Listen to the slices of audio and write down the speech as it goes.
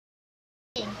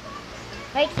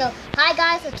Right, so hi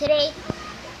guys, so today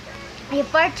we have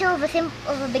part 2 of a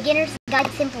beginner's guide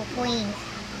to simple planes,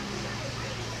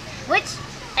 which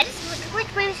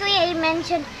previously I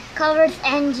mentioned covers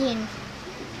engines.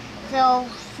 So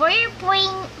for your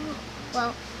plane,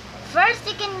 well, first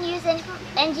you can use any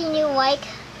engine you like.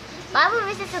 But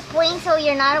this is a plane, so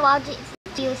you're not allowed to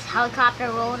use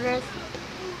helicopter rotors.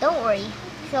 Don't worry.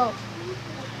 So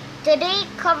today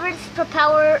covers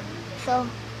propeller. So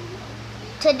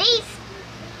today's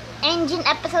engine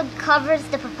episode covers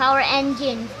the propeller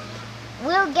engine.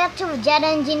 We'll get to jet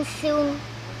engine soon.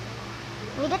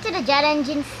 We'll get to the jet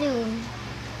engine soon.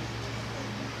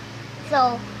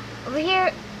 So over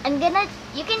here,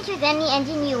 you can choose any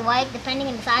engine you like depending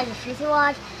on the size of the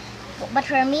fuselage. But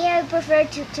for me, I prefer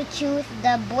to choose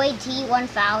the Blade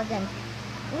T1000.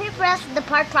 If you press the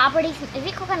part properties, if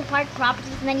you click on the part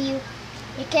properties menu,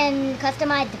 you can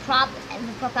customize the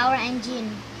propeller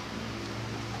engine.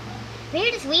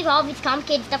 Here, just leave all these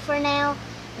complicated stuff for now.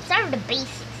 Let's start with the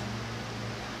basics.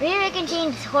 Here, you can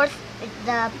change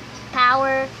the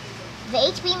power. The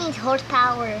HP means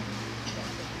horsepower.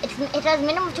 It has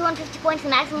minimum of 250 points and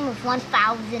maximum of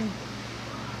 1,000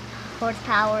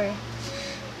 horsepower.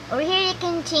 Over here, you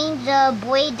can change the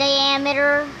blade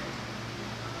diameter.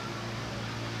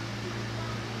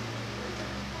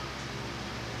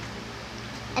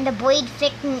 And the blade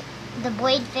thickness.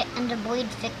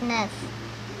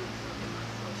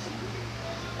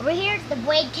 Over here is the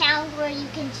blade count, where you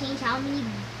can change how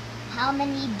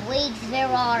many blades there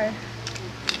are.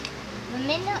 The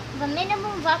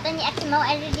minimum without any XML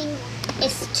editing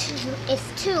is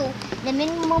 2. The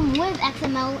minimum with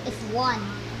XML is 1.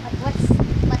 But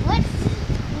let's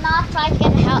not try to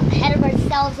get ahead of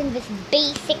ourselves in this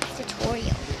basic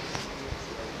tutorial.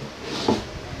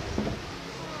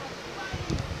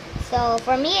 So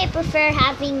for me, I prefer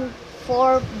having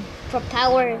 4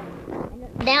 propellers.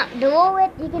 Down below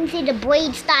it, you can see the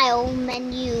blade style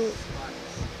menu,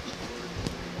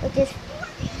 which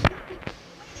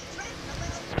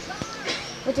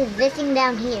is this thing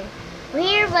down here.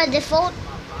 Here, the default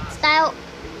style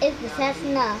is the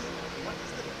Cessna,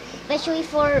 especially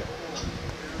for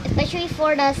the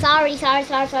sorry. The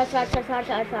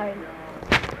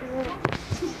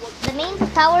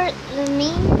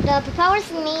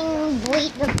propeller's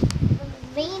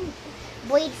main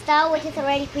blade style, which is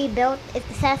already pre-built, is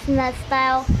the Cessna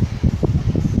style.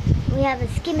 We have a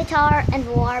scimitar and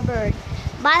warbird.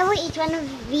 By the way, each one of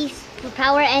these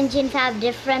propeller engines have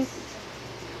different.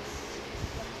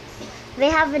 They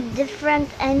have a different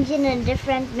engine and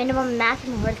different minimum and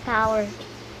maximum horsepower.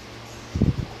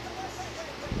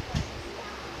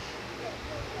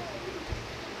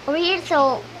 Over here,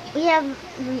 so we have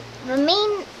the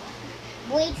main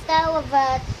blade style of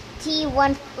a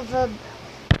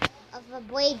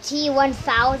Blade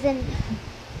T1000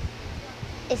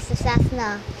 is the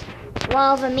Cessna,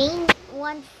 while the main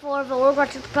one for the World War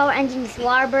II propeller engine is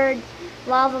Warbird,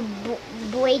 while the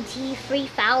Blade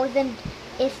T3000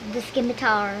 is the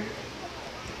Scimitar.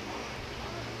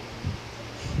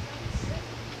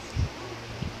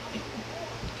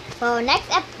 Well,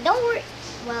 don't worry.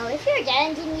 Well, if you're a jet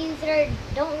engine user,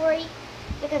 don't worry,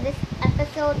 because this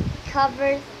episode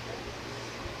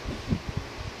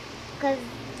because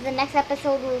the next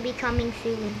episode will be coming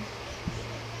soon.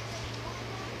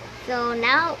 So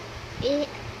now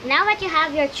that you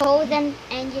have your chosen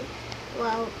engine,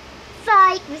 well,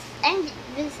 this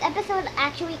episode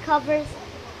actually covers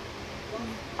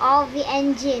all the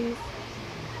engines.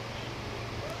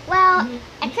 Well,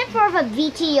 except for the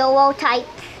VTOO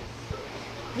types.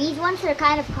 These ones are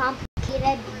kind of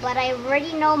complicated, but I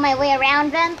already know my way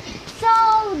around them, so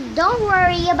don't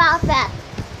worry about that,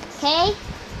 okay?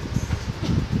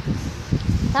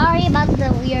 Sorry about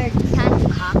the weird kind of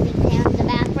coughing sound in the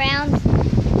background,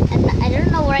 and I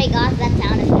don't know where I got that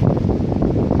sound effect.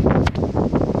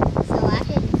 So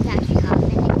actually, it's actually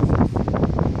coughing.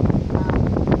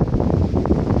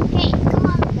 Okay, come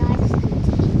on guys,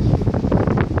 continue.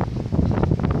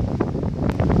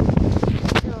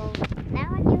 So now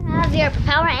that you have your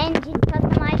propeller engine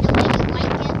customized the way you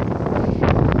like it,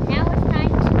 now it's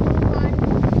time to move on to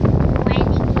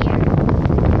landing gear.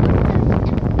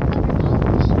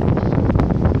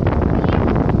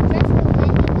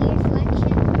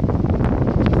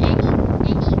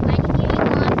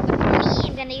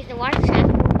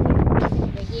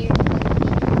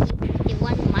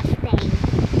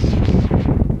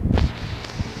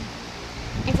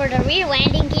 For the rear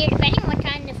landing gear, depending on what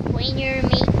kind of plane you're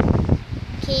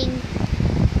making,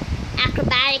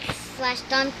 acrobatics /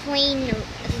 stunt plane, or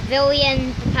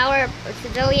civilian power or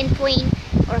civilian plane,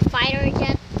 or a fighter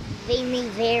jet, they may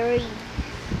vary.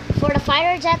 For the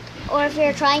fighter jet or if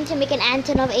you're trying to make an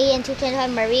Antonov AN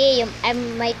 225 Maria, I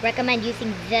might recommend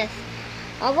using this.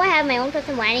 Although I have my own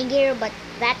custom winding gear, but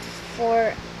that's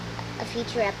for a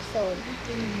future episode.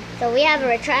 So we have a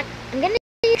retract. I'm gonna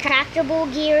use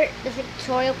retractable gear, the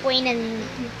tutorial point, and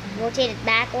rotate it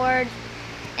backwards.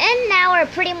 And now we're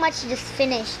pretty much just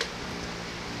finished.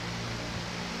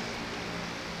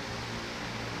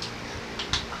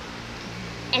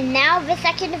 And now this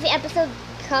section of the episode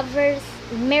covers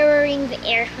mirroring the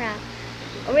aircraft.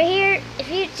 Over here, if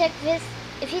you check this,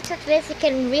 you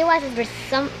can realize that there's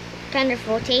some kind of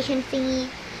rotation thingy,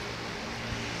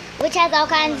 which has all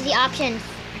kinds of the options.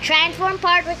 Transform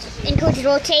part, which includes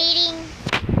rotating,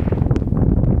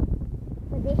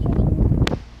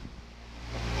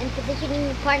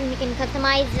 positioning part, and you can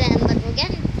customize them, but we'll get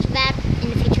into that in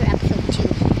the future episode too.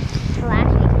 So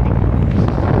actually,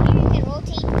 here you can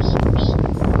rotate these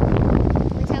things,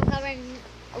 which I'll cover in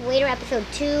a later episode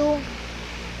 2.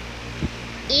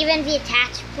 Even the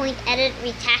attach point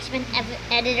reattachment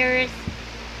editors,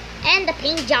 and the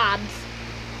paint jobs.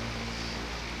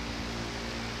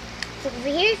 So over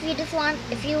here,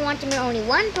 if you want to mirror only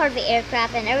one part of the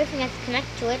aircraft and everything that's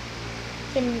connected to it,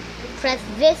 you can press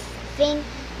this thing.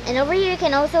 And over here, you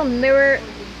can also mirror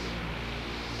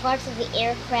parts of the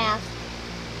aircraft,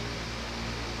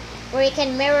 where you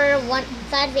can mirror one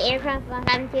side of the aircraft without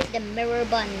having to use the mirror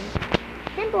button.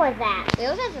 Simple as that. We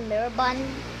also have a mirror button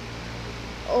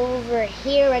over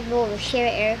here, regular over share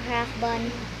aircraft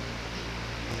button.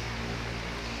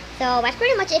 So that's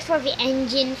pretty much it for the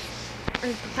engines on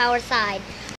the power side.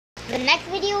 The next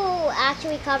video will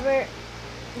actually cover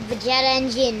the jet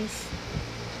engines.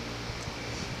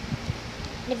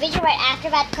 The video right after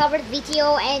that covers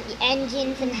VTO and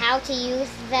engines and how to use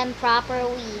them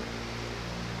properly.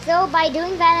 So by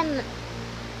doing that,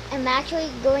 I'm actually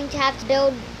going to have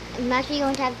to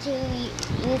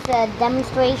use a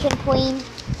demonstration plane.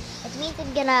 Which means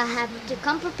I'm gonna have to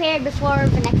come prepared before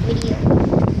the next video.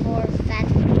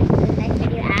 The next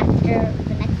video after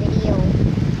the next video.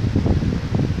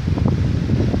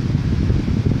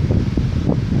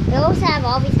 We also have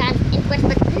all these kinds of inputs,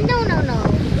 but no.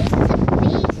 This is a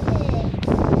basics.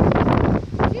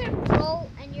 If you're a pro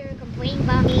and you're complaining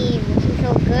about me looking so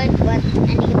good,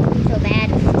 and you looking so bad,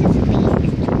 this is just a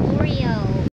basic tutorial.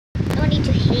 No need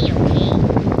to hate, okay?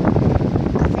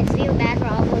 Because I feel bad for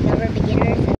all those other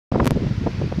beginners.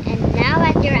 And now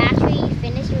that you're actually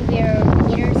finished with your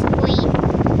beginner's plane,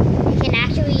 you can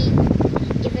actually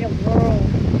give it a whirl.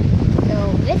 So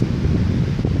this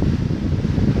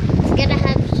is gonna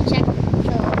have to check.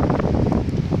 So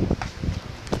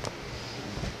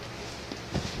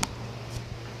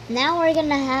now we're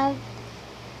gonna have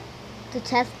to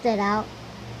test it out.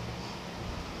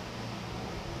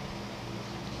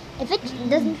 If it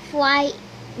doesn't fly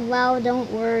well,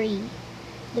 don't worry.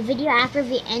 The video after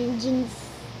the engines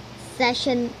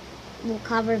session will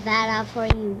cover that out for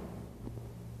you.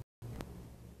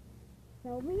 So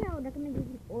over here, I would recommend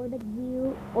using orbit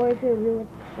view, or if you're a real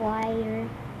flyer,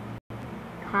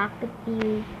 cockpit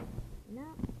view. No.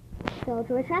 So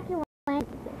to retract your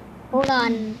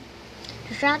to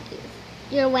retract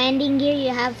your landing gear, you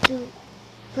have to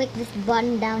click this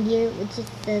button down here, which is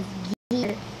the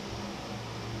gear.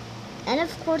 And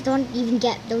of course, don't even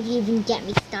get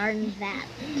me started on that,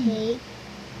 okay?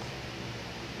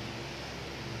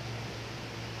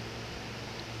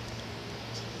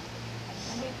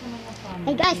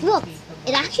 Hey guys, look!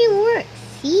 It actually works,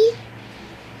 see?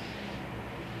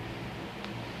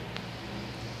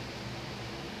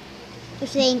 You're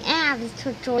saying, this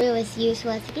tutorial is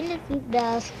useless. You can just use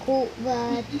the school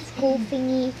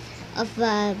thingy of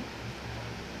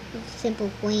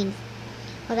Simpleplanes.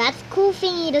 Well, that cool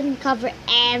thingy doesn't cover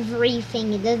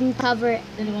everything. It doesn't cover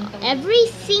every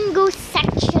single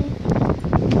section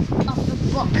of the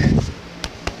book.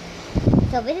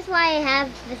 So this is why I have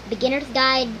this beginner's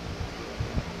guide,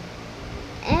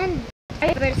 and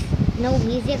there's no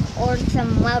music or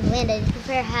some loud wind. I just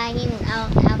prefer hanging out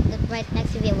right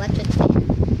next to the electric fan.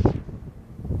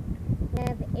 We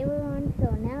have everyone.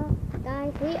 So now,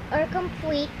 guys, we are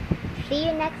complete. See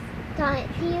you next time.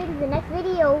 See you in the next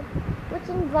video, which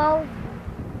involves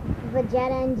the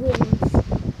jet engines.